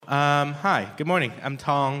Hi, good morning. I'm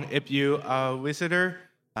Tong. If you are a visitor,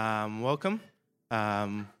 welcome.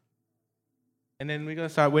 Um, and then we're going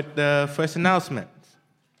to start with the first announcement.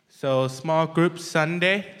 So, small group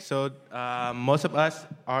Sunday. So, most of us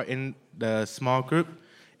are in the small group.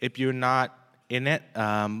 If you're not in it,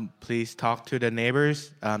 please talk to the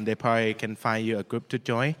neighbors. They probably can find you a group to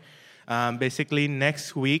join. Basically,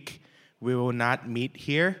 next week, we will not meet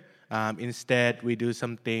here. Instead, we do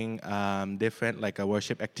something different, like a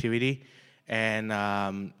worship activity.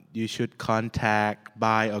 And you should contact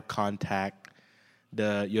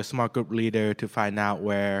your small group leader to find out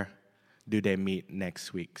where do they meet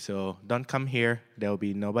next week. So don't come here. There will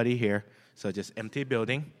be nobody here. So just empty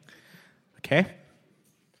building. Okay?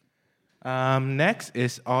 Next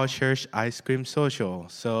is All Church Ice Cream Social.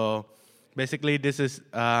 So basically, this is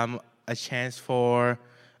a chance for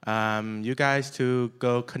you guys to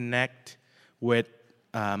go connect with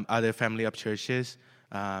other family of churches.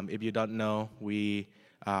 If you don't know, we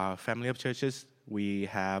are family of churches. We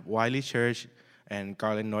have Wiley Church and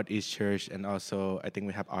Garland Northeast Church, and also I think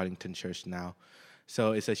we have Arlington Church now.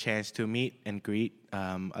 So it's a chance to meet and greet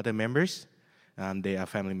other members. They are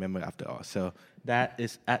family members after all. So that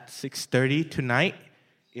is at 6:30 tonight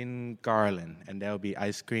in Garland, and there will be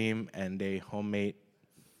ice cream, and they homemade,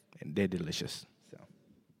 and they're delicious. So,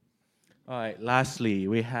 all right. Lastly,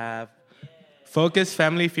 we have Focus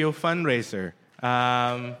Family Fuel fundraiser.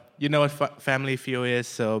 You know what Family Fuel is?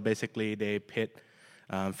 So basically, they pit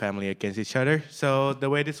family against each other. So the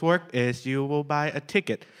way this works is you will buy a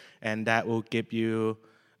ticket, and that will give you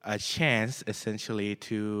a chance, essentially,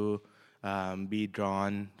 to be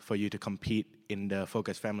drawn for you to compete in the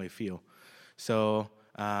Focus Family Field. So,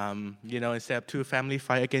 instead of two families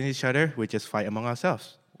fight against each other, we just fight among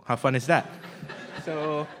ourselves. How fun is that?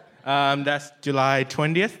 So that's July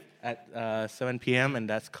 20th at 7 p.m., and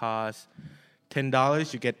that's cost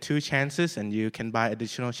 $10. You get two chances, and you can buy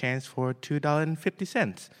additional chance for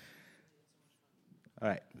 $2.50. All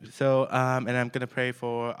right. So, and I'm going to pray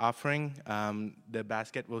for offering. The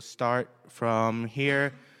basket will start from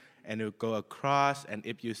here, and it will go across. And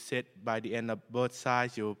if you sit by the end of both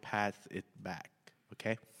sides, you'll pass it back.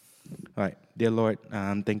 Okay? All right. Dear Lord,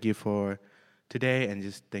 thank you for today, and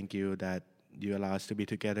just thank you that you allow us to be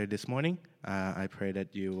together this morning. I pray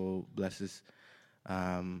that you will bless this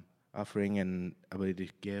offering and ability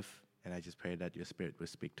to give. And I just pray that your Spirit will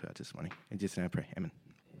speak to us this morning. In Jesus' name I pray. Amen.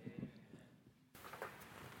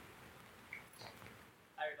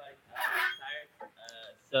 Hi, everybody.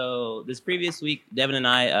 So this previous week, Devin and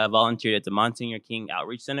I volunteered at the Monsignor King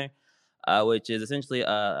Outreach Center, which is essentially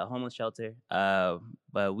a homeless shelter.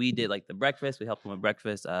 But we did like the breakfast. We helped them with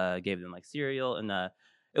breakfast, gave them like cereal, and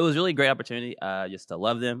it was really a great opportunity just to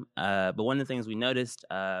love them. But one of the things we noticed,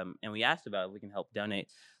 and we asked about if we can help donate,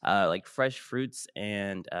 like fresh fruits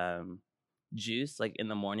and juice, like in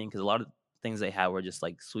the morning, because a lot of things they have were just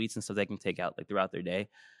like sweets and stuff they can take out like throughout their day.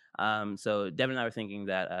 So Devin and I were thinking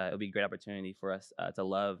that it would be a great opportunity for us to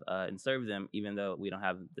love and serve them, even though we don't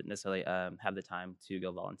have necessarily have the time to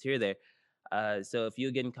go volunteer there. So if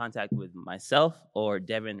you get in contact with myself or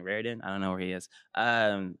Devin Raridan, I don't know where he is,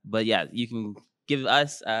 but yeah, you can give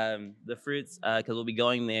us the fruits because we'll be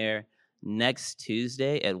going there next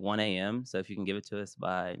Tuesday at 1 a.m. So if you can give it to us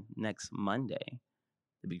by next Monday,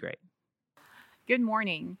 it'd be great. Good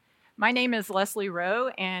morning. My name is Leslie Rowe,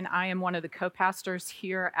 and I am one of the co-pastors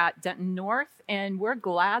here at Denton North, and we're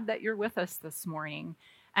glad that you're with us this morning.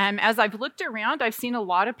 As I've looked around, I've seen a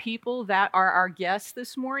lot of people that are our guests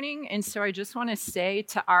this morning, and so I just want to say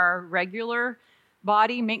to our regular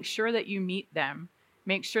body, make sure that you meet them.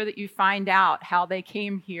 Make sure that you find out how they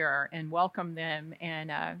came here and welcome them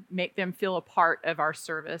and make them feel a part of our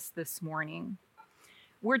service this morning.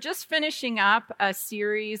 We're just finishing up a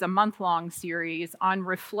month-long series on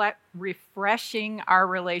refreshing our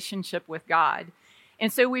relationship with God.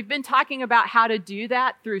 And so we've been talking about how to do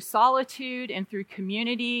that through solitude and through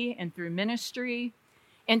community and through ministry.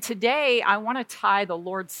 And today I want to tie the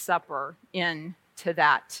Lord's Supper into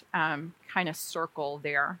that kind of circle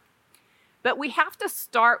there. But we have to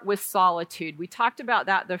start with solitude. We talked about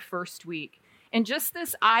that the first week. And just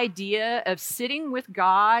this idea of sitting with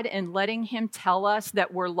God and letting him tell us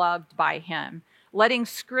that we're loved by him, letting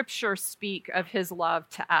scripture speak of his love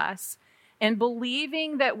to us, and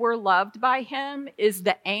believing that we're loved by him is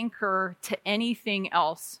the anchor to anything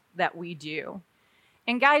else that we do.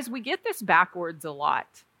 And guys, we get this backwards a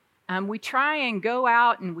lot. We try and go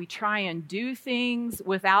out and we try and do things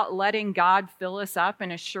without letting God fill us up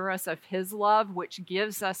and assure us of his love, which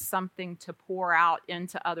gives us something to pour out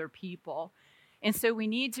into other people. And so we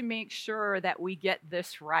need to make sure that we get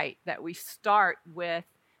this right, that we start with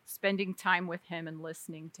spending time with him and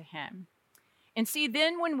listening to him. And see,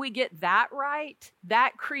 then when we get that right,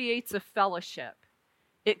 that creates a fellowship.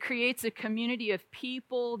 It creates a community of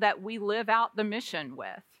people that we live out the mission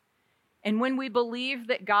with. And when we believe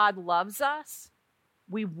that God loves us,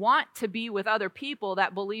 we want to be with other people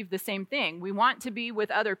that believe the same thing. We want to be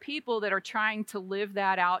with other people that are trying to live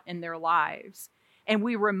that out in their lives. And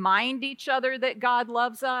we remind each other that God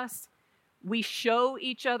loves us. We show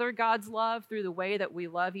each other God's love through the way that we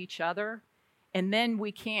love each other. And then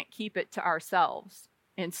we can't keep it to ourselves.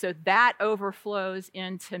 And so that overflows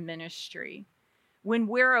into ministry. When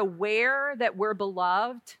we're aware that we're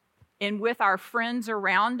beloved and with our friends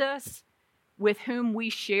around us, with whom we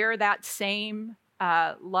share that same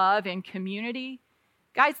love and community,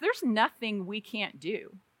 guys, there's nothing we can't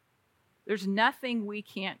do. There's nothing we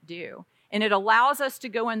can't do. And it allows us to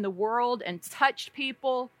go in the world and touch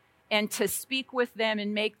people and to speak with them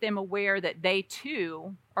and make them aware that they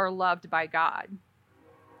too are loved by God.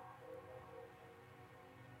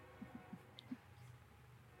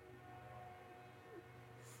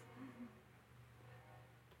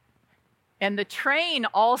 And the train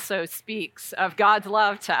also speaks of God's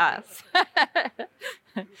love to us.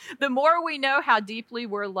 The more we know how deeply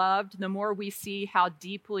we're loved, the more we see how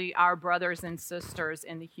deeply our brothers and sisters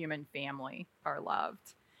in the human family are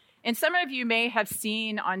loved. And some of you may have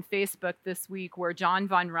seen on Facebook this week where John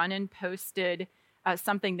Von Runnen posted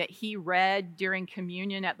something that he read during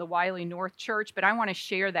communion at the Wiley North Church, but I want to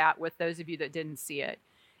share that with those of you that didn't see it.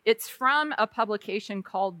 It's from a publication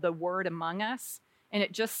called The Word Among Us, and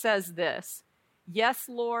it just says this: "Yes,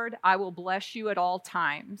 Lord, I will bless you at all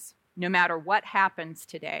times, no matter what happens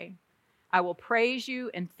today. I will praise you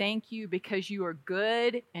and thank you because you are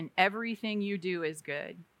good and everything you do is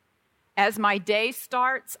good. As my day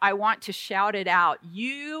starts, I want to shout it out.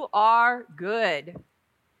 You are good.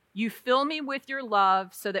 You fill me with your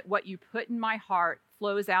love so that what you put in my heart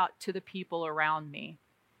flows out to the people around me.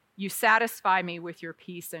 You satisfy me with your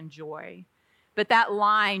peace and joy." But that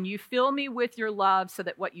line, "you fill me with your love so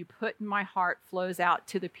that what you put in my heart flows out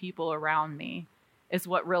to the people around me," is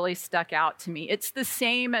what really stuck out to me. It's the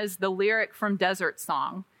same as the lyric from Desert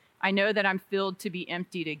Song. I know that I'm filled to be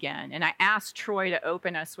emptied again. And I asked Troy to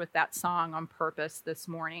open us with that song on purpose this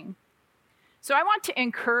morning. So I want to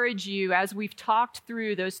encourage you, as we've talked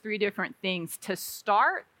through those three different things, to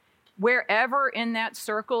start wherever in that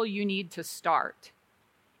circle you need to start.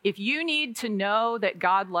 If you need to know that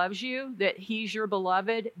God loves you, that he's your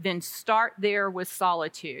beloved, then start there with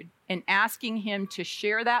solitude and asking him to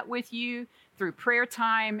share that with you through prayer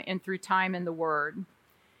time and through time in the Word.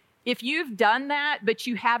 If you've done that, but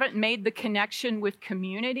you haven't made the connection with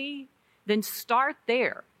community, then start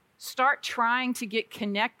there. Start trying to get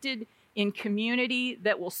connected in community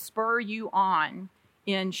that will spur you on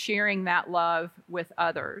in sharing that love with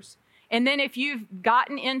others. And then if you've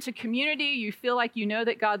gotten into community, you feel like you know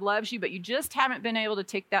that God loves you, but you just haven't been able to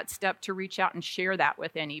take that step to reach out and share that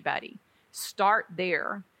with anybody. Start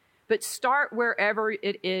there. But start wherever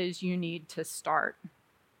it is you need to start.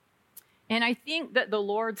 And I think that the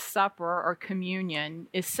Lord's Supper or communion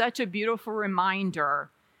is such a beautiful reminder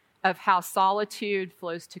of how solitude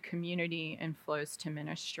flows to community and flows to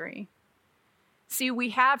ministry. See, we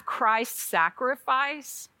have Christ's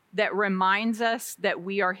sacrifice that reminds us that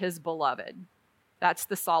we are his beloved. That's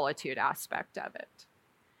the solitude aspect of it.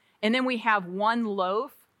 And then we have one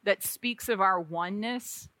loaf that speaks of our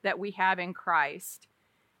oneness that we have in Christ,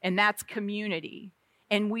 and that's community.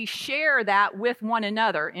 And we share that with one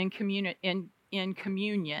another in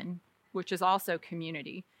communion, which is also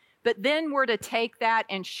community. But then we're to take that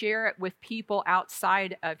and share it with people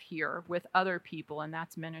outside of here, with other people, and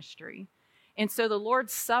that's ministry. And so the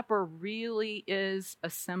Lord's Supper really is a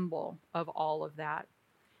symbol of all of that.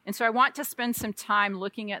 And so I want to spend some time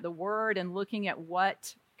looking at the Word and looking at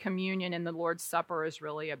what communion and the Lord's Supper is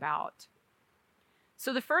really about.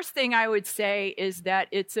 So the first thing I would say is that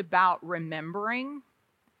it's about remembering.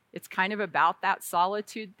 It's kind of about that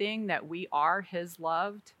solitude thing, that we are his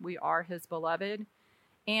loved, we are his beloved.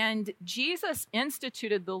 And Jesus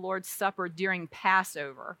instituted the Lord's Supper during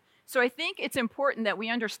Passover. So I think it's important that we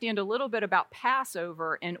understand a little bit about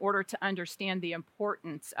Passover in order to understand the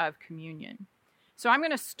importance of communion. So I'm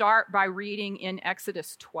going to start by reading in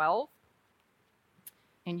Exodus 12.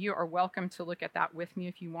 And you are welcome to look at that with me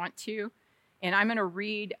if you want to. And I'm going to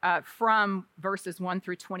read from verses 1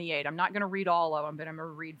 through 28. I'm not going to read all of them, but I'm going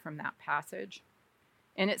to read from that passage.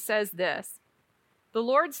 And it says this: "The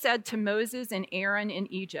Lord said to Moses and Aaron in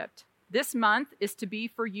Egypt, 'This month is to be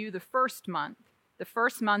for you the first month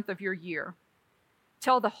of your year.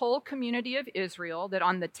 Tell the whole community of Israel that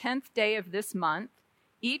on the 10th day of this month,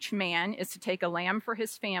 Each man is to take a lamb for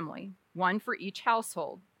his family, one for each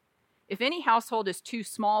household. If any household is too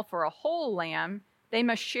small for a whole lamb, they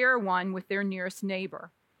must share one with their nearest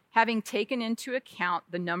neighbor, having taken into account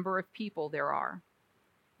the number of people there are.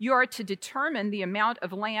 You are to determine the amount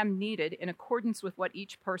of lamb needed in accordance with what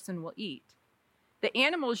each person will eat. The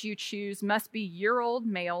animals you choose must be year-old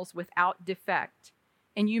males without defect,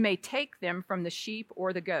 and you may take them from the sheep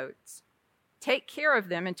or the goats. Take care of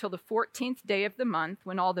them until the 14th day of the month,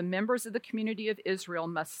 when all the members of the community of Israel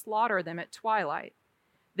must slaughter them at twilight.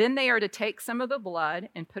 Then they are to take some of the blood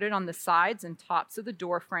and put it on the sides and tops of the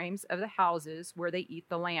door frames of the houses where they eat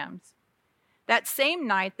the lambs. That same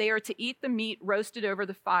night they are to eat the meat roasted over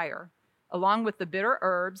the fire, along with the bitter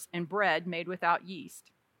herbs and bread made without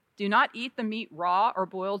yeast. Do not eat the meat raw or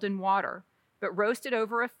boiled in water, but roast it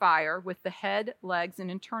over a fire with the head, legs,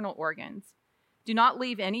 and internal organs. Do not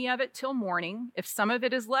leave any of it till morning. If some of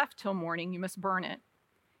it is left till morning, you must burn it.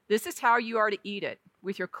 This is how you are to eat it,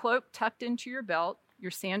 with your cloak tucked into your belt,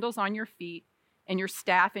 your sandals on your feet, and your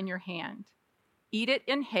staff in your hand. Eat it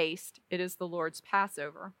in haste. It is the Lord's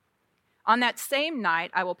Passover. On that same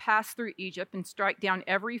night, I will pass through Egypt and strike down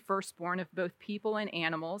every firstborn of both people and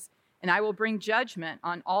animals, and I will bring judgment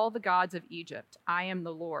on all the gods of Egypt. I am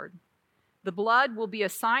the Lord. The blood will be a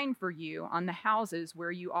sign for you on the houses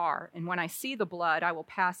where you are, and when I see the blood, I will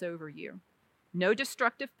pass over you. No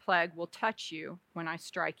destructive plague will touch you when I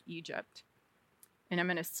strike Egypt. And I'm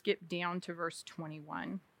going to skip down to verse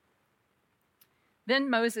 21. Then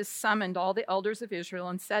Moses summoned all the elders of Israel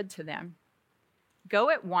and said to them, "Go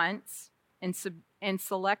at once and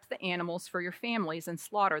select the animals for your families and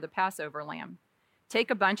slaughter the Passover lamb. Take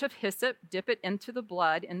a bunch of hyssop, dip it into the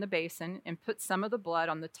blood in the basin, and put some of the blood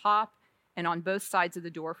on the top and on both sides of the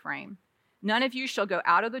door frame. None of you shall go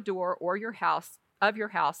out of the door or your house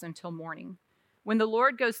until morning. When the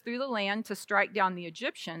Lord goes through the land to strike down the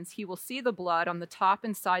Egyptians, he will see the blood on the top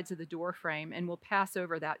and sides of the door frame and will pass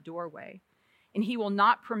over that doorway. And he will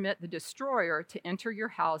not permit the destroyer to enter your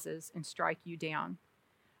houses and strike you down.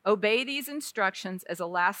 Obey these instructions as a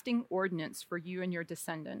lasting ordinance for you and your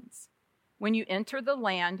descendants. When you enter the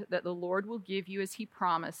land that the Lord will give you as he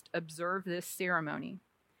promised, observe this ceremony.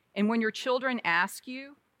 And when your children ask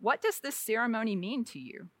you, 'What does this ceremony mean to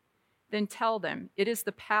you?' then tell them, 'It is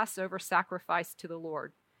the Passover sacrifice to the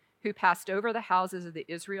Lord, who passed over the houses of the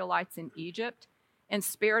Israelites in Egypt and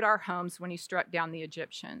spared our homes when he struck down the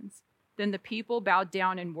Egyptians.' Then the people bowed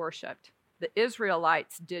down and worshiped. The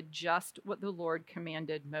Israelites did just what the Lord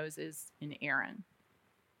commanded Moses and Aaron."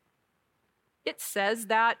 It says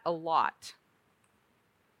that a lot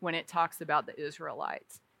when it talks about the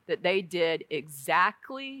Israelites, that they did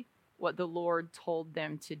exactly what the Lord told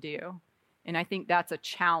them to do. And I think that's a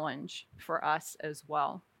challenge for us as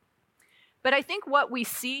well. But I think what we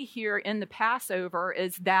see here in the Passover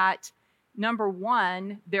is that, number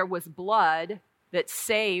one, there was blood that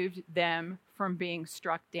saved them from being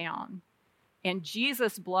struck down. And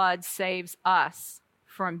Jesus' blood saves us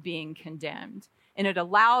from being condemned. And it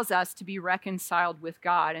allows us to be reconciled with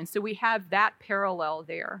God. And so we have that parallel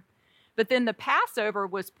there. But then the Passover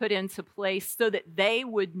was put into place so that they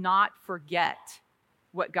would not forget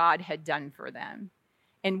what God had done for them.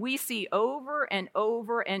 And we see over and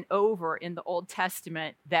over and over in the Old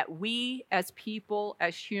Testament that we as people,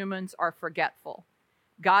 as humans, are forgetful.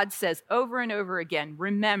 God says over and over again,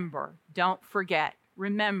 remember, don't forget.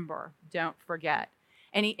 Remember, don't forget.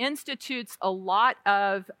 And he institutes a lot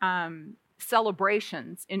of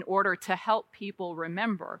celebrations in order to help people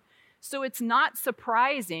remember. So it's not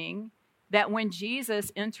surprising that when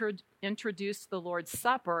Jesus introduced the Lord's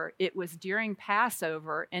Supper, it was during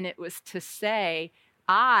Passover, and it was to say,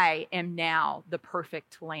 I am now the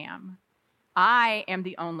perfect lamb. I am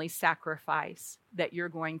the only sacrifice that you're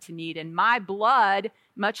going to need. And my blood,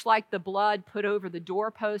 much like the blood put over the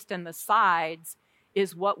doorpost and the sides,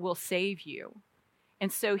 is what will save you.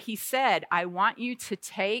 And so he said, I want you to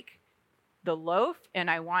take the loaf, and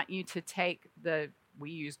I want you to take we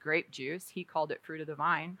use grape juice. He called it fruit of the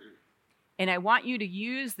vine. And I want you to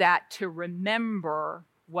use that to remember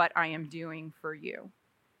what I am doing for you.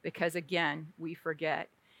 Because again, we forget.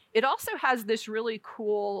 It also has this really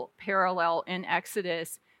cool parallel in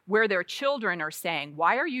Exodus where their children are saying,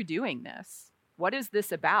 why are you doing this? What is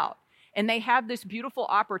this about? And they have this beautiful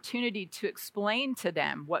opportunity to explain to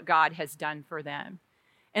them what God has done for them.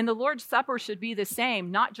 And the Lord's Supper should be the same,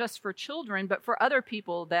 not just for children, but for other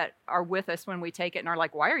people that are with us when we take it and are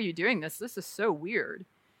like, why are you doing this? This is so weird.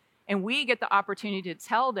 And we get the opportunity to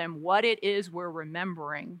tell them what it is we're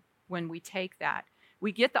remembering when we take that.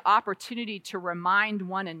 We get the opportunity to remind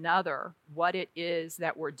one another what it is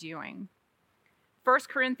that we're doing. 1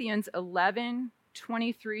 Corinthians 11,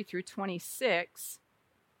 23 through 26.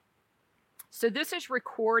 So this is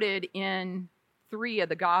recorded in 3 of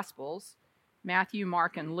the Gospels, Matthew,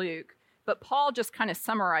 Mark, and Luke. But Paul just kind of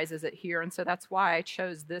summarizes it here, and so that's why I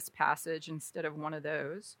chose this passage instead of one of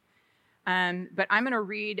those. But I'm going to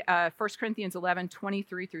read 1 Corinthians 11,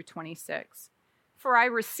 23 through 26. For I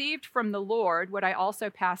received from the Lord what I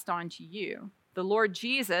also passed on to you. The Lord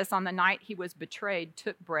Jesus, on the night he was betrayed,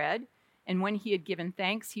 took bread, and when he had given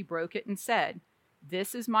thanks, he broke it and said,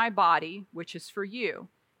 "This is my body, which is for you.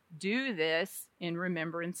 Do this in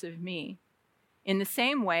remembrance of me." In the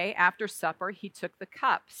same way, after supper, he took the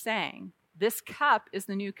cup, saying, "This cup is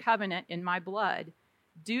the new covenant in my blood.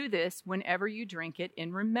 Do this whenever you drink it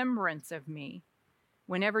in remembrance of me.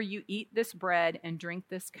 Whenever you eat this bread and drink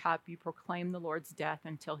this cup, you proclaim the Lord's death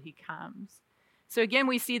until he comes." So again,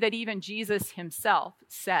 we see that even Jesus himself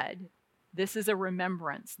said, this is a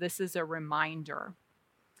remembrance, this is a reminder.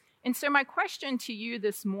 And so my question to you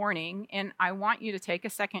this morning, and I want you to take a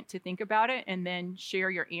second to think about it and then share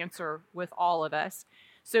your answer with all of us.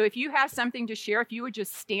 So if you have something to share, if you would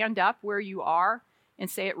just stand up where you are and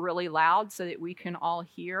say it really loud so that we can all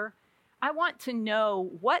hear. I want to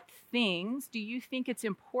know, what things do you think it's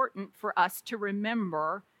important for us to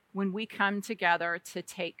remember when we come together to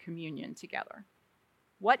take communion together?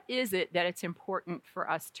 What is it that it's important for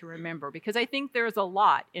us to remember? Because I think there's a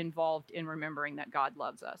lot involved in remembering that God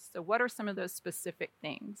loves us. So what are some of those specific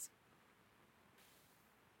things?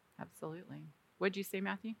 Absolutely. What did you say,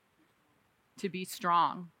 Matthew? To be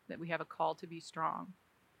strong, that we have a call to be strong.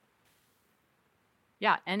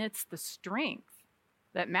 Yeah, and it's the strength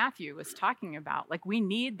that Matthew was talking about. Like, we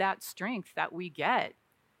need that strength that we get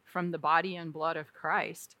from the body and blood of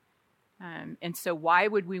Christ. And so why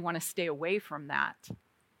would we want to stay away from that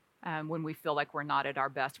when we feel like we're not at our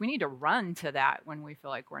best? We need to run to that when we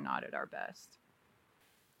feel like we're not at our best.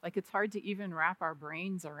 Like, it's hard to even wrap our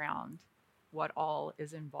brains around what all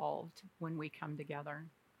is involved when we come together.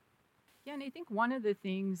 Yeah, and I think one of the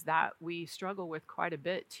things that we struggle with quite a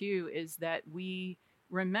bit too is that we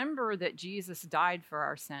remember that Jesus died for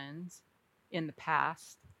our sins in the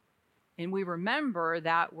past, and we remember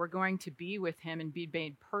that we're going to be with him and be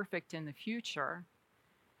made perfect in the future.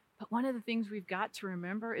 But one of the things we've got to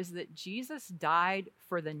remember is that Jesus died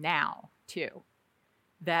for the now too.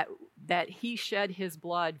 That he shed his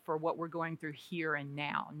blood for what we're going through here and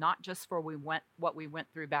now, not just for what we went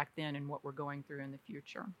through back then and what we're going through in the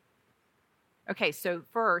future. Okay, so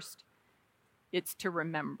first, it's to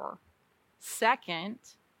remember. Second,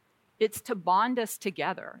 it's to bond us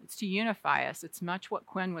together. It's to unify us. It's much what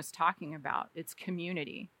Quinn was talking about. It's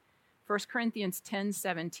community. 1 Corinthians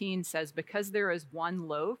 10:17 says, "Because there is one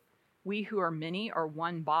loaf, we who are many are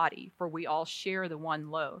one body, for we all share the one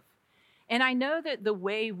loaf." And I know that the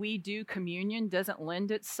way we do communion doesn't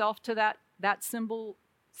lend itself to that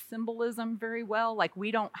symbolism very well. Like,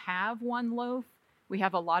 we don't have one loaf. We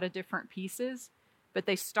have a lot of different pieces, but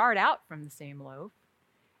they start out from the same loaf.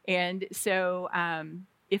 And so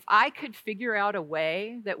if I could figure out a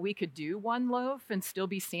way that we could do one loaf and still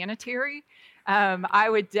be sanitary, I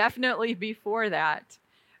would definitely be for that.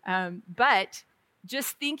 But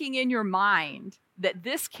just thinking in your mind that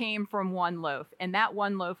this came from one loaf, and that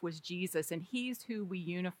one loaf was Jesus, and he's who we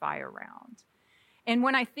unify around. And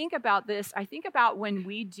when I think about this, I think about when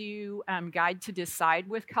we do Guide to Decide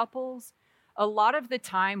with couples. A lot of the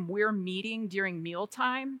time we're meeting during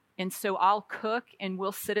mealtime, and so I'll cook and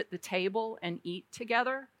we'll sit at the table and eat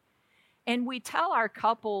together. And we tell our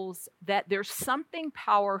couples that there's something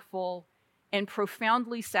powerful and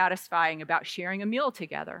profoundly satisfying about sharing a meal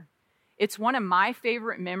together. It's one of my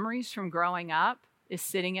favorite memories from growing up, is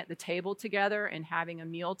sitting at the table together and having a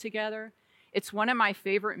meal together. It's one of my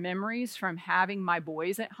favorite memories from having my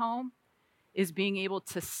boys at home, is being able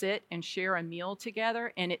to sit and share a meal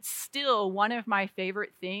together. And it's still one of my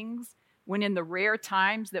favorite things when, in the rare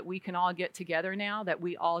times that we can all get together now, that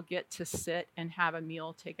we all get to sit and have a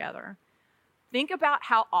meal together. Think about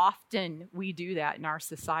how often we do that in our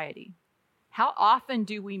society. How often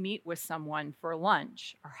do we meet with someone for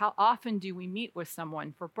lunch? Or how often do we meet with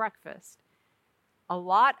someone for breakfast? A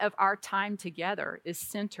lot of our time together is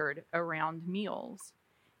centered around meals.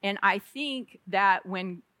 And I think that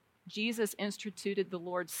when Jesus instituted the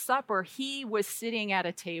Lord's Supper, he was sitting at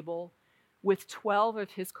a table with 12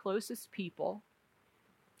 of his closest people.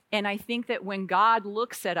 And I think that when God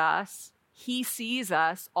looks at us, he sees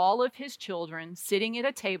us, all of his children, sitting at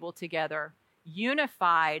a table together,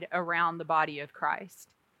 unified around the body of Christ.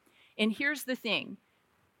 And here's the thing.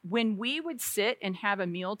 When we would sit and have a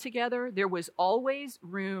meal together, there was always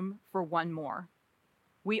room for one more.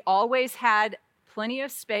 We always had plenty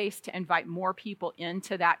of space to invite more people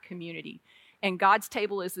into that community. And God's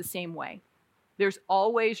table is the same way. There's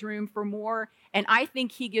always room for more. And I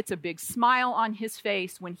think he gets a big smile on his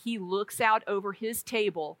face when he looks out over his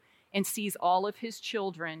table and sees all of his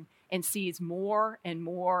children and sees more and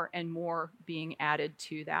more and more being added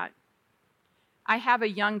to that. I have a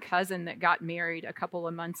young cousin that got married a couple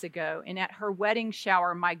of months ago, and at her wedding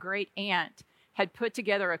shower, my great aunt had put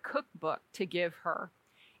together a cookbook to give her.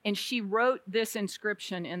 And she wrote this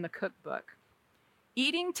inscription in the cookbook: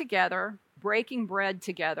 "Eating together, breaking bread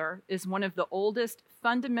together is one of the oldest,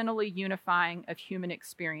 fundamentally unifying of human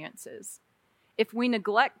experiences. If we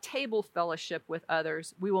neglect table fellowship with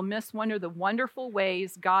others, we will miss one of the wonderful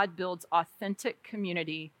ways God builds authentic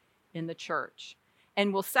community in the church,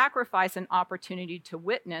 and will sacrifice an opportunity to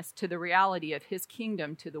witness to the reality of his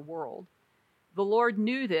kingdom to the world. The Lord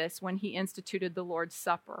knew this when he instituted the Lord's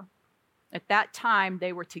Supper. At that time,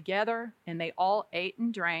 they were together, and they all ate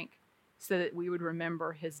and drank so that we would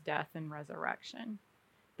remember his death and resurrection."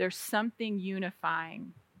 There's something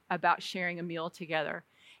unifying about sharing a meal together.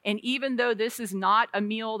 And even though this is not a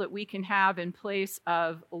meal that we can have in place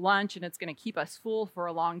of lunch and it's going to keep us full for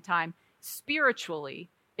a long time, spiritually,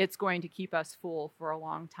 it's going to keep us full for a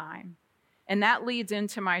long time. And that leads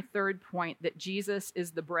into my third point, that Jesus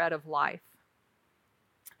is the bread of life.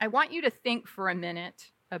 I want you to think for a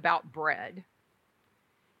minute about bread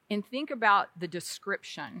and think about the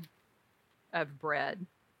description of bread.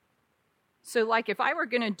 So like if I were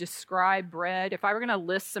going to describe bread, if I were going to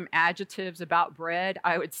list some adjectives about bread,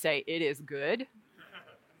 I would say it is good.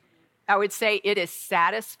 I would say it is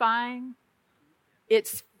satisfying.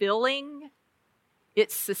 It's filling.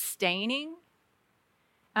 It's sustaining.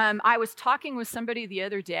 I was talking with somebody the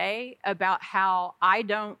other day about how I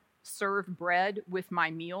don't serve bread with my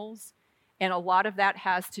meals. And a lot of that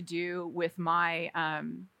has to do with my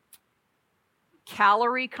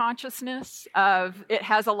calorie consciousness of it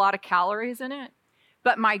has a lot of calories in it.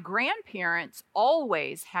 But my grandparents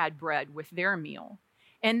always had bread with their meal.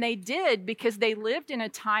 And they did because they lived in a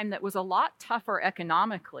time that was a lot tougher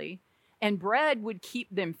economically. And bread would keep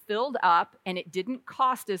them filled up, and it didn't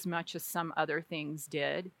cost as much as some other things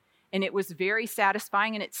did. And it was very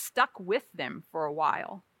satisfying, and it stuck with them for a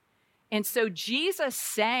while. And so Jesus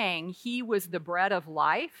saying he was the bread of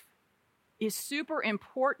life is super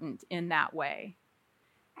important in that way.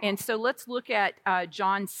 And so let's look at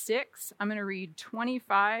John 6. I'm going to read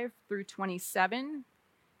 25 through 27,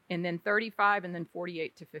 and then 35, and then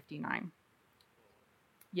 48 to 59.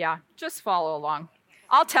 Yeah, just follow along.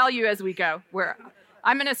 I'll tell you as we go.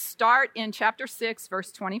 I'm going to start in chapter 6,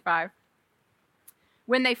 verse 25.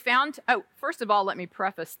 When they found, first of all, let me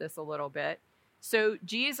preface this a little bit. So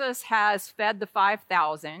Jesus has fed the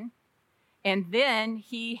 5,000, and then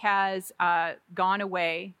he has gone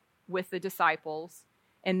away with the disciples.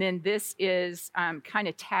 And then this is kind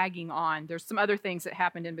of tagging on. There's some other things that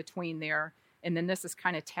happened in between there, and then this is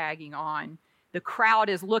kind of tagging on. The crowd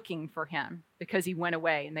is looking for him because he went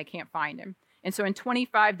away and they can't find him. And so in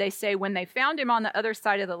 25, they say, when they found him on the other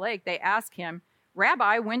side of the lake, they asked him,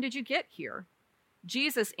 "Rabbi, when did you get here?"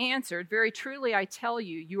 Jesus answered, "Very truly, I tell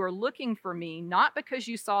you, you are looking for me, not because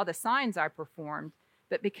you saw the signs I performed,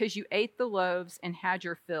 but because you ate the loaves and had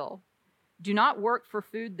your fill. Do not work for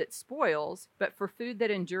food that spoils, but for food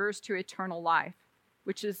that endures to eternal life,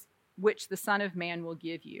 which the Son of Man will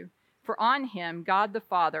give you. For on him, God the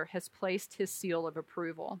Father has placed his seal of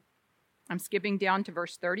approval." I'm skipping down to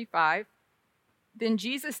verse 35. Then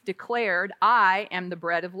Jesus declared, "I am the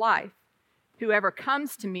bread of life. Whoever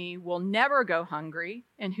comes to me will never go hungry,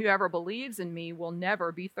 and whoever believes in me will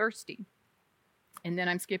never be thirsty." And then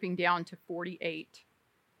I'm skipping down to 48.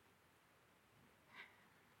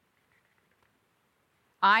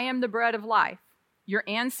 "I am the bread of life. Your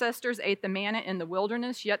ancestors ate the manna in the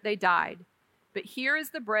wilderness, yet they died. But here is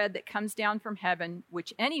the bread that comes down from heaven,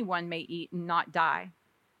 which anyone may eat and not die.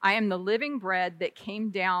 I am the living bread that came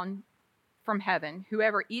down from heaven.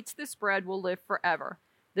 Whoever eats this bread will live forever.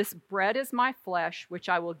 This bread is my flesh, which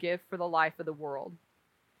I will give for the life of the world."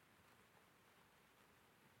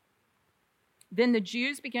 Then the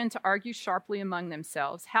Jews began to argue sharply among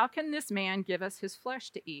themselves, "How can this man give us his flesh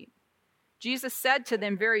to eat?" Jesus said to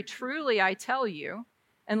them, "Very truly, I tell you,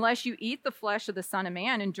 unless you eat the flesh of the Son of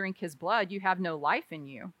Man and drink his blood, you have no life in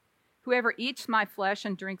you. Whoever eats my flesh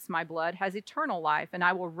and drinks my blood has eternal life, and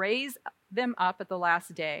I will raise them up at the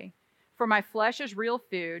last day. For my flesh is real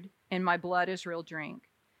food, and my blood is real drink.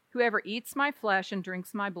 Whoever eats my flesh and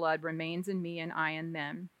drinks my blood remains in me, and I in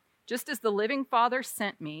them. Just as the living Father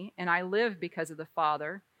sent me, and I live because of the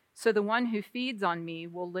Father, so the one who feeds on me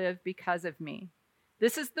will live because of me.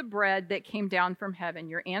 This is the bread that came down from heaven.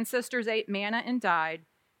 Your ancestors ate manna and died,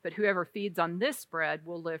 but whoever feeds on this bread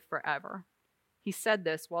will live forever." He said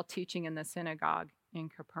this while teaching in the synagogue in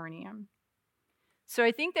Capernaum. So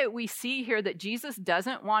I think that we see here that Jesus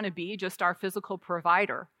doesn't want to be just our physical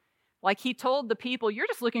provider. Like he told the people, you're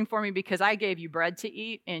just looking for me because I gave you bread to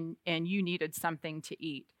eat and you needed something to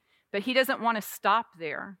eat. But he doesn't want to stop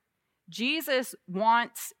there. Jesus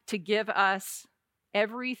wants to give us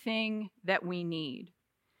everything that we need.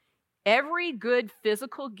 Every good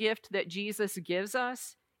physical gift that Jesus gives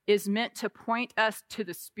us is meant to point us to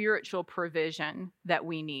the spiritual provision that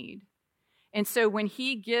we need. And so when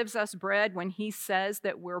he gives us bread, when he says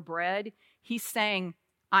that we're bread, he's saying,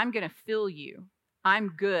 I'm going to fill you.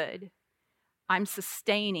 I'm good. I'm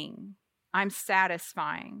sustaining. I'm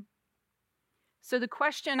satisfying. So the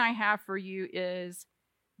question I have for you is,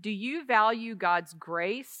 do you value God's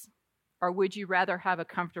grace, or would you rather have a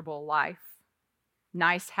comfortable life?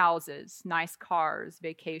 Nice houses, nice cars,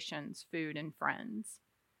 vacations, food, and friends.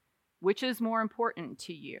 Which is more important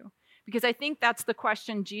to you? Because I think that's the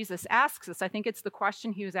question Jesus asks us. I think it's the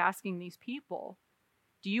question he was asking these people.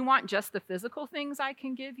 Do you want just the physical things I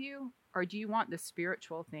can give you, or do you want the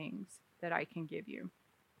spiritual things that I can give you?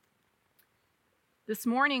 This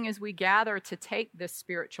morning, as we gather to take this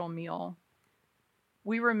spiritual meal,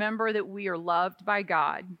 we remember that we are loved by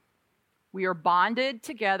God. We are bonded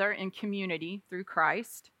together in community through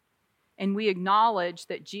Christ, and we acknowledge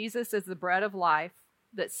that Jesus is the bread of life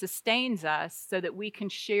that sustains us so that we can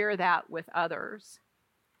share that with others.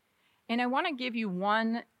 And I want to give you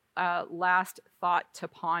one last thought to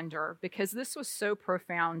ponder, because this was so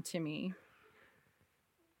profound to me.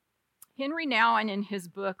 Henry Nouwen, in his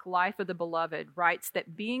book, Life of the Beloved, writes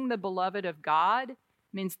that being the beloved of God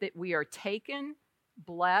means that we are taken,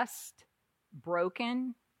 blessed,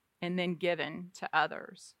 broken, and then given to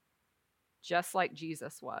others, just like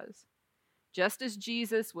Jesus was. Just as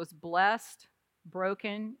Jesus was blessed,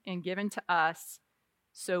 broken, and given to us,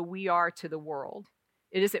 so we are to the world.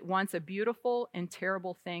 It is at once a beautiful and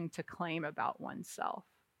terrible thing to claim about oneself.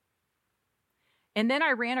 And then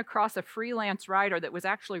I ran across a freelance writer that was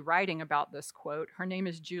actually writing about this quote. Her name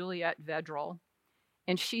is Juliette Vedrell.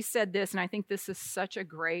 And she said this, and I think this is such a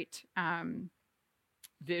great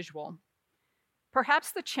visual.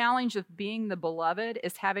 Perhaps the challenge of being the beloved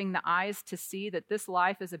is having the eyes to see that this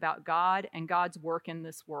life is about God and God's work in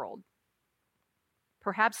this world.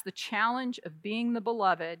 Perhaps the challenge of being the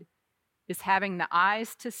beloved is having the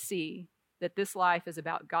eyes to see that this life is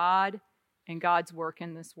about God and God's work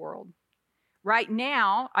in this world. Right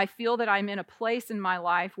now, I feel that I'm in a place in my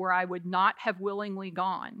life where I would not have willingly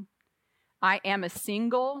gone. I am a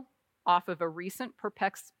single, off of a recent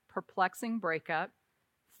perplexing breakup,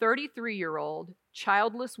 33-year-old,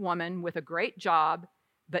 childless woman with a great job,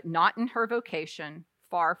 but not in her vocation,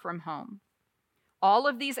 far from home. All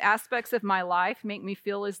of these aspects of my life make me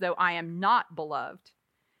feel as though I am not beloved,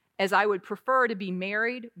 as I would prefer to be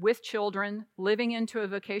married, with children, living into a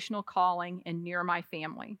vocational calling, and near my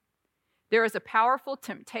family. There is a powerful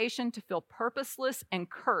temptation to feel purposeless and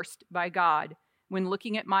cursed by God when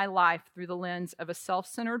looking at my life through the lens of a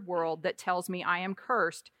self-centered world that tells me I am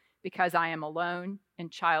cursed because I am alone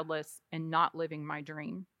and childless and not living my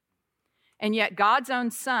dream. And yet God's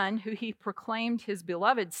own Son, who he proclaimed his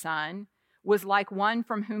beloved Son, was like one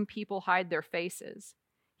from whom people hide their faces.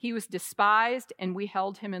 He was despised, and we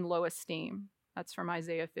held him in low esteem. That's from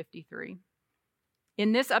Isaiah 53.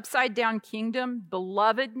 In this upside-down kingdom,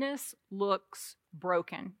 belovedness looks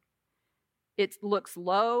broken. It looks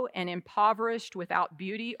low and impoverished, without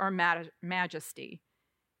beauty or majesty.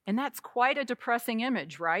 And that's quite a depressing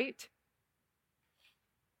image, right?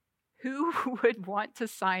 Who would want to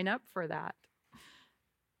sign up for that?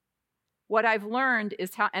 What I've learned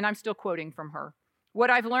is how, and I'm still quoting from her, what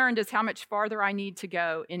I've learned is how much farther I need to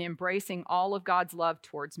go in embracing all of God's love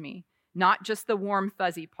towards me, not just the warm,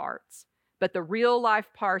 fuzzy parts, but the real life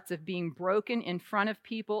parts of being broken in front of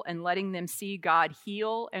people and letting them see God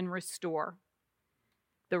heal and restore.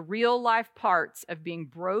 The real life parts of being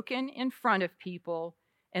broken in front of people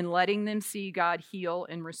and letting them see God heal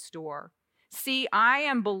and restore. See, I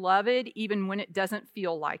am beloved even when it doesn't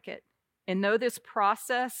feel like it. And through this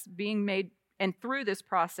process being made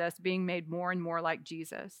more and more like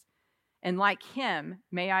Jesus. And like him,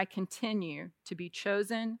 may I continue to be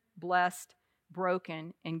chosen, blessed,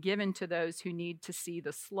 broken, and given to those who need to see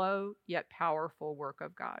the slow yet powerful work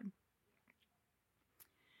of God.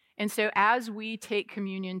 And so as we take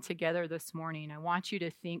communion together this morning, I want you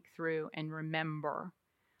to think through and remember,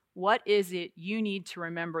 what is it you need to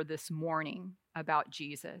remember this morning about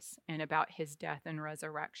Jesus and about his death and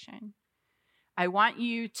resurrection? I want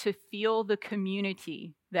you to feel the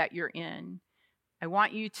community that you're in. I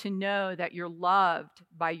want you to know that you're loved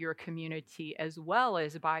by your community as well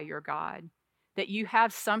as by your God, that you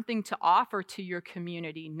have something to offer to your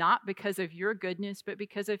community, not because of your goodness, but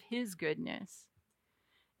because of his goodness.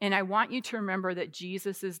 And I want you to remember that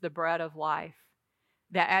Jesus is the bread of life,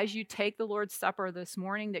 that as you take the Lord's Supper this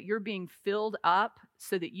morning, that you're being filled up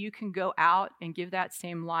so that you can go out and give that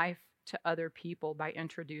same life to other people by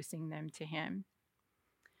introducing them to him.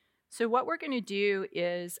 So what we're going to do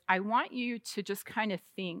is I want you to just kind of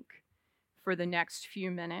think for the next few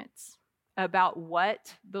minutes about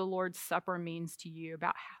what the Lord's Supper means to you,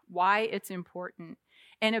 about why it's important,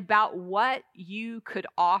 and about what you could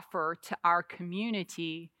offer to our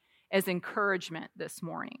community as encouragement this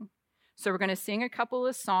morning. So we're going to sing a couple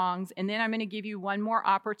of songs, and then I'm going to give you one more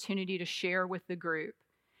opportunity to share with the group.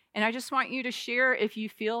 And I just want you to share if you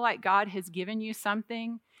feel like God has given you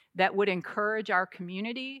something that would encourage our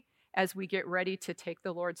community as we get ready to take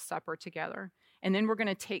the Lord's Supper together. And then we're going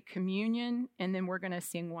to take communion, and then we're going to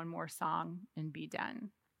sing one more song and be done.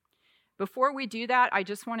 Before we do that, I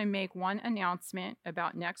just want to make one announcement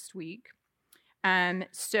about next week.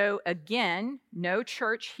 So again, no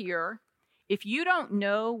church here. If you don't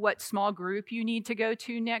know what small group you need to go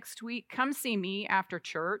to next week, come see me after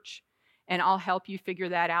church, and I'll help you figure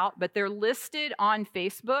that out. But they're listed on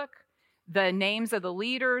Facebook, the names of the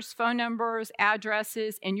leaders, phone numbers,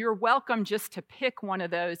 addresses, and you're welcome just to pick one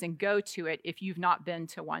of those and go to it if you've not been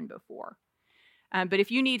to one before. But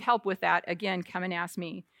if you need help with that, again, come and ask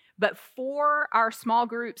me. But for our small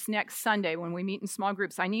groups next Sunday, when we meet in small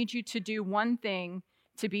groups, I need you to do one thing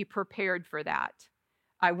to be prepared for that.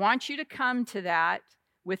 I want you to come to that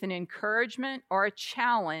with an encouragement or a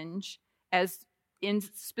challenge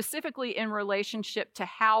specifically in relationship to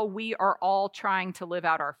how we are all trying to live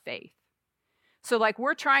out our faith. So like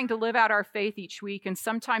we're trying to live out our faith each week, and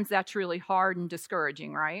sometimes that's really hard and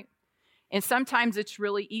discouraging, right? And sometimes it's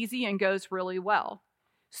really easy and goes really well.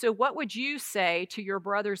 So what would you say to your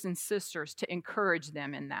brothers and sisters to encourage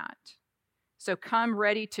them in that? So come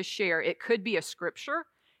ready to share. It could be a scripture.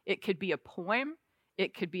 It could be a poem.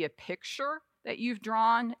 It could be a picture that you've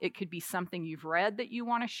drawn. It could be something you've read that you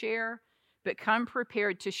want to share. But come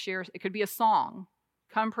prepared to share. It could be a song.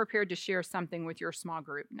 Come prepared to share something with your small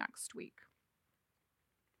group next week.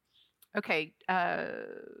 Okay,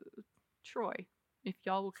 Troy, if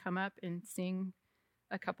y'all will come up and sing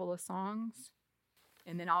a couple of songs,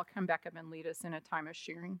 and then I'll come back up and lead us in a time of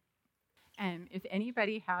sharing. And if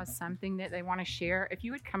anybody has something that they want to share, if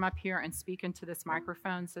you would come up here and speak into this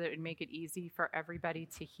microphone so that it would make it easy for everybody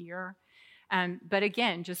to hear. But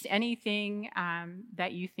again, just anything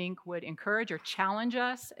that you think would encourage or challenge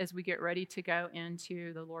us as we get ready to go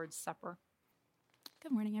into the Lord's Supper.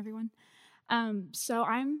 Good morning, everyone. So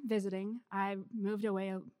I'm visiting. I moved away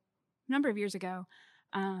a number of years ago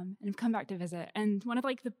and have come back to visit. And one of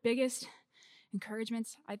the biggest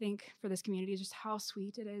encouragements, I think, for this community is just how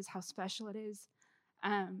sweet it is, how special it is.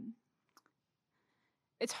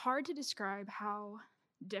 It's hard to describe how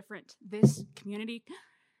different this community,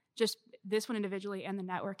 just this one individually and the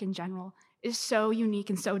network in general, is so unique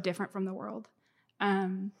and so different from the world.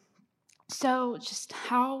 So just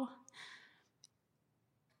how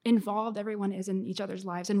involved everyone is in each other's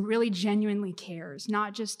lives and really genuinely cares,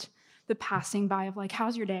 not just the passing by of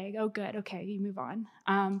how's your day? Oh, good. Okay, you move on.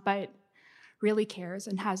 But really cares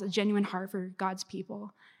and has a genuine heart for God's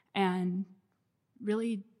people and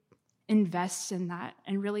really invests in that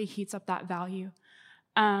and really heats up that value.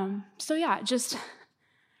 So yeah, just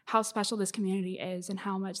how special this community is and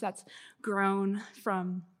how much that's grown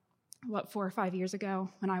from 4 or 5 years ago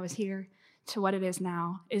when I was here to what it is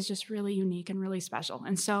now is just really unique and really special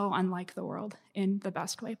and so unlike the world in the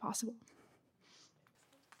best way possible.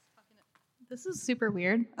 This is super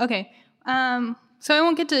weird. Okay. So I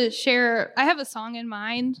won't get to share. I have a song in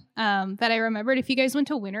mind that I remembered. If you guys went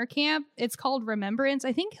to winter camp, it's called Remembrance.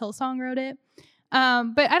 I think Hillsong wrote it.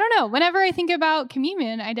 But I don't know. Whenever I think about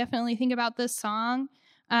communion, I definitely think about this song.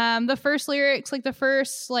 The first lyrics, the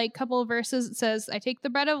first couple of verses, it says, "I take the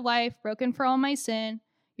bread of life, broken for all my sin.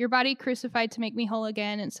 Your body crucified to make me whole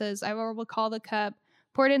again." It says, "I will recall the cup,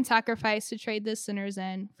 poured in sacrifice to trade this sinner's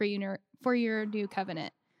in for your new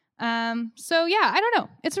covenant." So yeah, I don't know.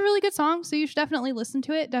 It's a really good song, so you should definitely listen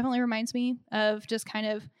to it. Definitely reminds me of just kind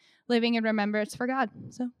of living in remembrance for God.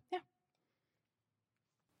 So yeah.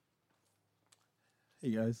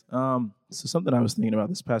 Hey guys. So something I was thinking about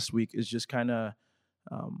this past week is just kind of,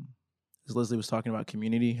 as Leslie was talking about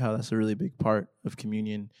community, how that's a really big part of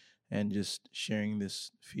communion and just sharing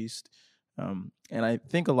this feast. And I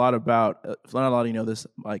think a lot about, not a lot of you know this,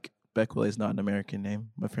 Bekwele is not an American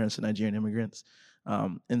name. My parents are Nigerian immigrants.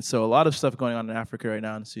 And so a lot of stuff going on in Africa right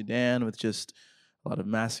now in Sudan with just a lot of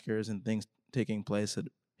massacres and things taking place that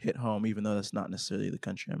hit home, even though that's not necessarily the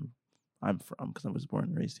country I'm I'm from, because I was born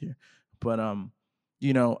and raised here. But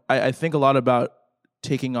you know, I think a lot about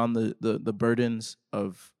taking on the burdens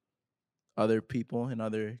of other people in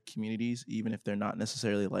other communities, even if they're not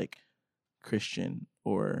necessarily like Christian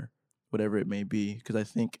or whatever it may be, because I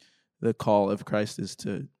think the call of Christ is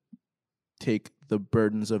to take the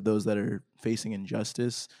burdens of those that are facing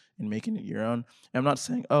injustice and making it your own. And I'm not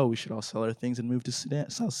saying, oh, we should all sell our things and move to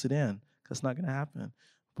South Sudan. That's not going to happen.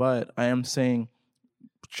 But I am saying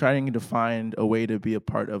trying to find a way to be a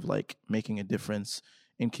part of like making a difference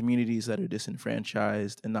in communities that are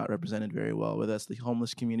disenfranchised and not represented very well, whether that's the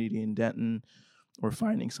homeless community in Denton or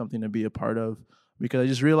finding something to be a part of. Because I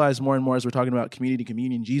just realized more and more as we're talking about community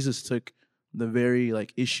communion, Jesus took the very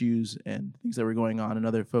like issues and things that were going on in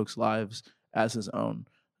other folks' lives as his own,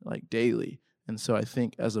 like daily. And so I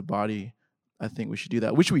think as a body, I think we should do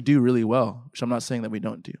that, which we do really well, which I'm not saying that we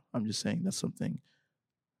don't do. I'm just saying that's something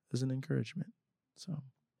as an encouragement. So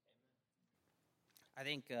I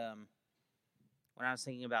think when I was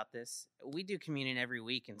thinking about this, we do communion every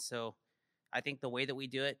week. And so I think the way that we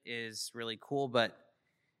do it is really cool. But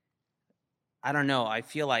I don't know. I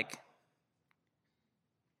feel like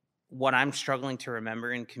what I'm struggling to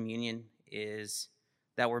remember in communion is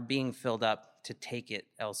that we're being filled up to take it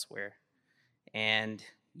elsewhere. And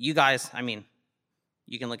you guys, I mean,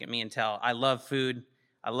 you can look at me and tell I love food.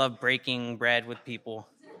 I love breaking bread with people,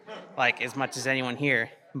 like as much as anyone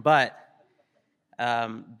here. But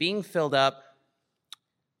being filled up,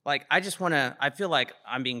 like I feel like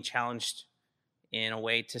I'm being challenged in a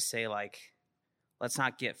way to say like, let's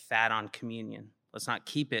not get fat on communion. Let's not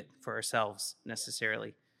keep it for ourselves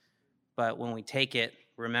necessarily. But when we take it,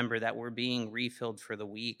 remember that we're being refilled for the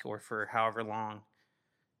week or for however long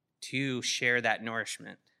to share that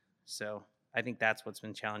nourishment. So I think that's what's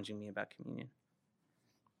been challenging me about communion.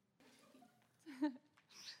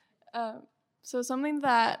 So something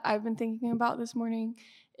that I've been thinking about this morning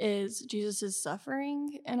is Jesus'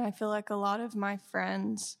 suffering. And I feel like a lot of my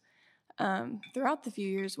friends throughout the few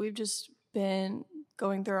years, we've just been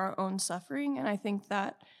going through our own suffering. And I think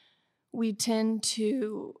that we tend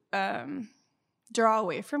to draw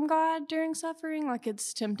away from God during suffering. Like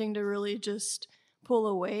it's tempting to really just pull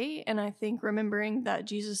away. And I think remembering that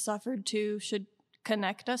Jesus suffered too should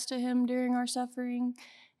connect us to him during our suffering.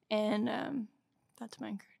 And that's my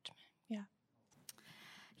encouragement. Yeah.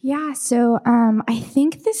 Yeah, so I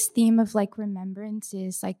think this theme of like remembrance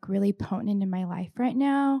is like really potent in my life right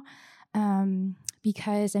now,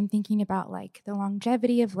 because I'm thinking about like the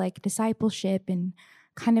longevity of like discipleship, and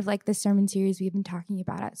kind of like the sermon series we've been talking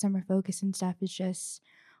about at Summer Focus and stuff is just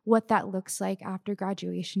what that looks like after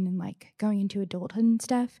graduation and like going into adulthood and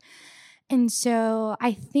stuff. And so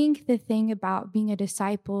I think the thing about being a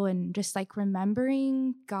disciple and just like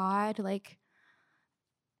remembering God like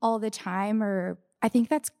all the time, or I think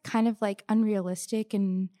that's kind of like unrealistic,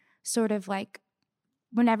 and sort of like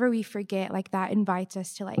whenever we forget, like that invites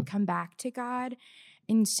us to like come back to God.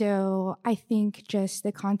 And so I think just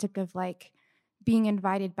the concept of like being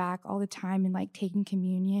invited back all the time and like taking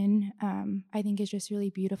communion, I think is just really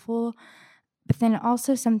beautiful. But then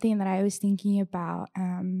also something that I was thinking about,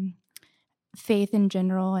 faith in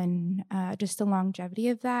general, and just the longevity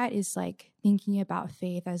of that is like thinking about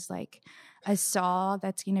faith as like a saw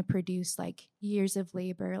that's going to produce like years of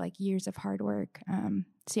labor, like years of hard work.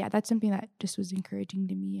 So yeah, that's something that just was encouraging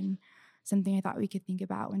to me, and something I thought we could think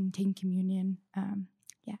about when taking communion.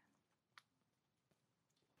 Yeah.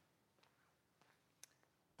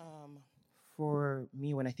 For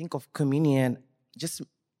me, when I think of communion, just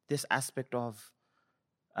this aspect of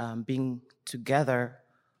being together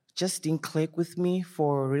just didn't click with me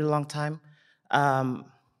for a really long time.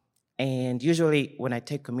 And usually when I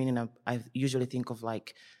take communion, I usually think of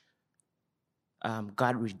like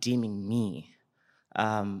God redeeming me,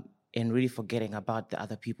 and really forgetting about the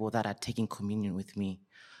other people that are taking communion with me.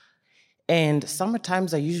 And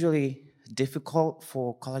summertimes are usually difficult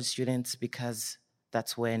for college students because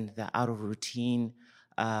that's when they're out of routine,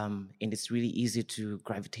 and it's really easy to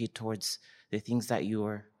gravitate towards the things that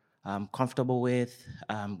you're comfortable with,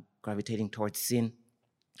 gravitating towards sin.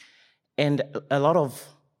 And a lot of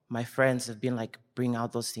my friends have been like, bring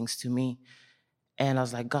out those things to me. And I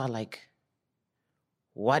was like, God, like,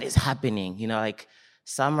 what is happening? You know, like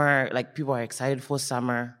summer, like people are excited for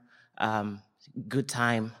summer, good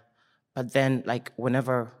time. But then like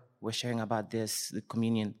whenever we're sharing about this, the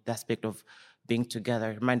communion, the aspect of being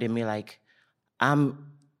together, it reminded me like,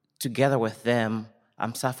 I'm together with them,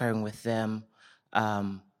 I'm suffering with them,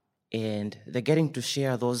 and they're getting to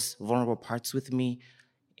share those vulnerable parts with me.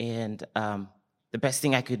 And the best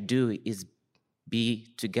thing I could do is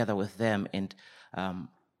be together with them and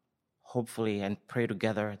hopefully, and pray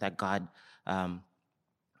together that God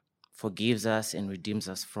forgives us and redeems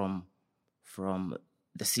us from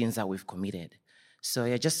the sins that we've committed. So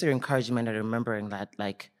yeah, just your encouragement and remembering that,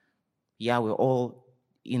 like, yeah, we're all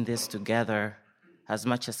in this together, as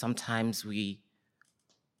much as sometimes we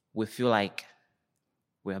feel like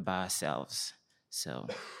we're by ourselves. So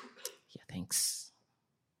yeah, thanks.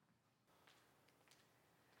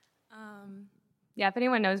 Yeah, if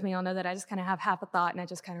anyone knows me, you'll know that I just kind of have half a thought and I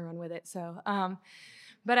just kind of run with it. So,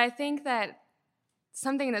 but I think that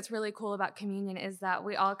something that's really cool about communion is that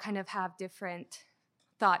we all kind of have different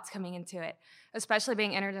thoughts coming into it, especially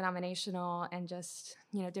being interdenominational and just,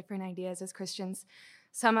 different ideas as Christians.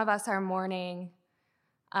 Some of us are mourning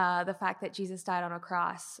the fact that Jesus died on a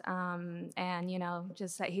cross, and,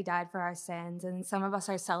 just that he died for our sins. And some of us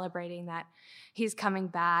are celebrating that he's coming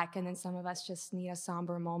back, and then some of us just need a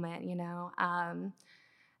somber moment,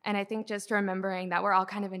 and I think just remembering that we're all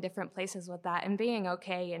kind of in different places with that and being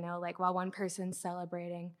okay, like while one person's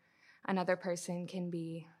celebrating, another person can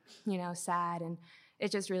be, sad, and it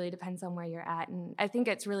just really depends on where you're at. And I think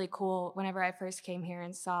it's really cool. Whenever I first came here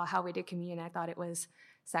and saw how we did communion, I thought it was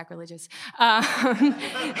sacrilegious,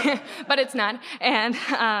 but it's not. And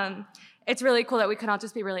it's really cool that we can all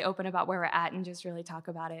just be really open about where we're at and just really talk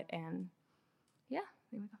about it. And yeah,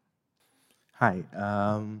 there we go. Hi.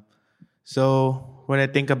 So when I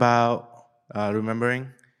think about remembering,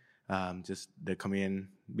 just the communion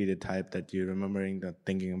be the type that you're remembering, the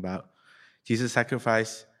thinking about Jesus'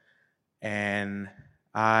 sacrifice, and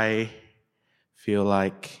I feel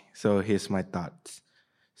like, so here's my thoughts.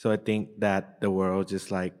 So I think that the world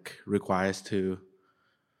just requires to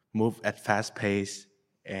move at fast pace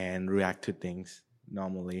and react to things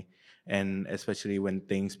normally. And especially when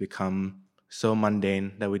things become so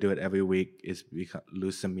mundane that we do it every week,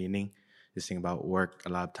 lose some meaning. This thing about work, a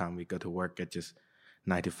lot of time we go to work at just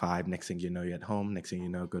 9 to 5. Next thing you know, you're at home. Next thing you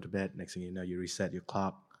know, go to bed. Next thing you know, you reset your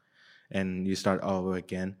clock and you start all over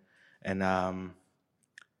again. And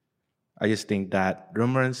I just think that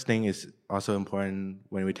remembrance thing is also important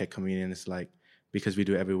when we take communion. It's because we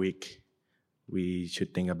do it every week, we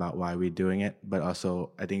should think about why we're doing it. But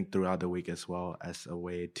also, I think throughout the week as well, as a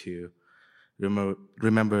way to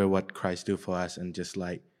remember what Christ do for us, and just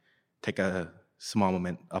take a small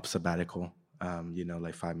moment of sabbatical, 5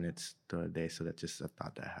 minutes throughout the day. So that's just a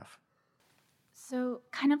thought that I have. So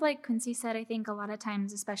kind of like Quincy said, I think a lot of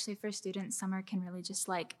times, especially for students, summer can really just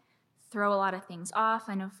throw a lot of things off.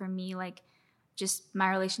 I know for me, just my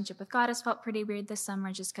relationship with God has felt pretty weird this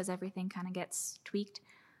summer just because everything kind of gets tweaked.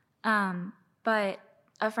 But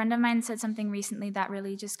a friend of mine said something recently that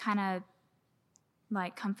really just kind of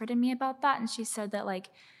comforted me about that. And she said that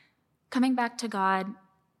coming back to God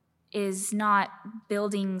is not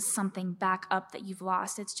building something back up that you've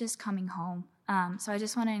lost. It's just coming home. So I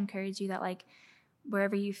just want to encourage you that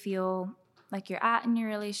wherever you feel like you're at in your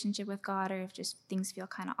relationship with God, or if just things feel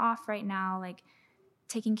kind of off right now,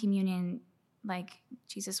 taking communion,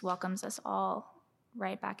 Jesus welcomes us all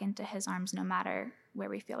right back into his arms, no matter where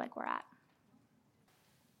we feel like we're at.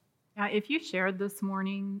 Yeah, if you shared this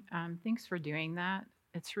morning, thanks for doing that.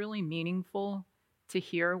 It's really meaningful to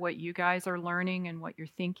hear what you guys are learning and what you're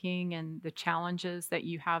thinking and the challenges that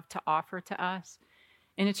you have to offer to us.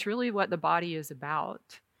 And it's really what the body is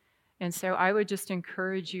about. And so I would just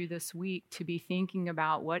encourage you this week to be thinking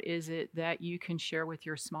about what is it that you can share with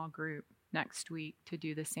your small group next week to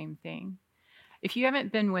do the same thing. If you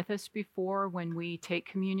haven't been with us before, when we take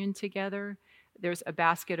communion together, there's a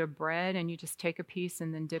basket of bread, and you just take a piece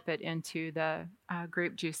and then dip it into the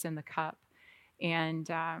grape juice in the cup. And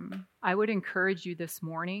I would encourage you this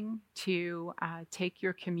morning to take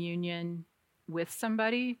your communion with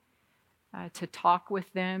somebody, to talk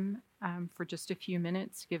with them for just a few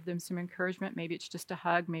minutes, give them some encouragement. Maybe it's just a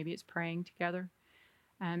hug, maybe it's praying together,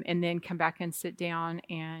 and then come back and sit down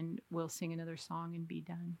and we'll sing another song and be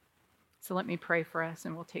done. So let me pray for us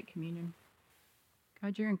and we'll take communion.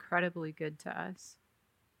 God, you're incredibly good to us.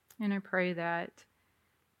 And I pray that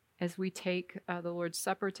as we take the Lord's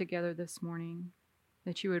Supper together this morning,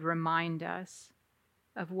 that you would remind us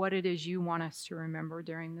of what it is you want us to remember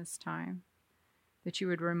during this time. That you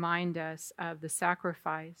would remind us of the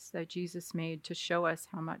sacrifice that Jesus made to show us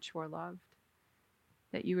how much we're loved.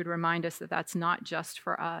 That you would remind us that that's not just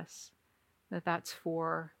for us, that that's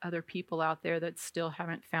for other people out there that still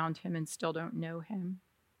haven't found him and still don't know him.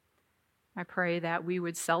 I pray that we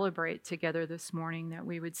would celebrate together this morning, that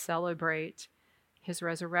we would celebrate his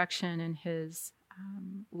resurrection and his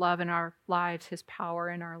love in our lives, his power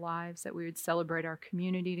in our lives, that we would celebrate our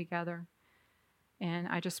community together. And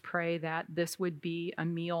I just pray that this would be a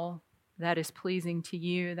meal that is pleasing to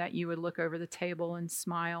you, that you would look over the table and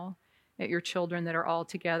smile at your children that are all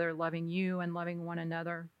together loving you and loving one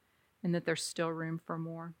another, and that there's still room for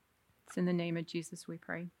more. It's in the name of Jesus we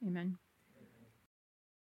pray. Amen.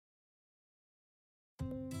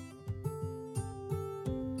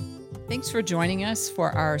 Thanks for joining us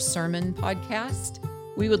for our sermon podcast.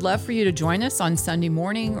 We would love for you to join us on Sunday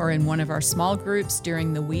morning or in one of our small groups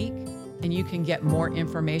during the week, and you can get more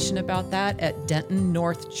information about that at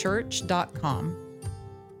dentonnorthchurch.com.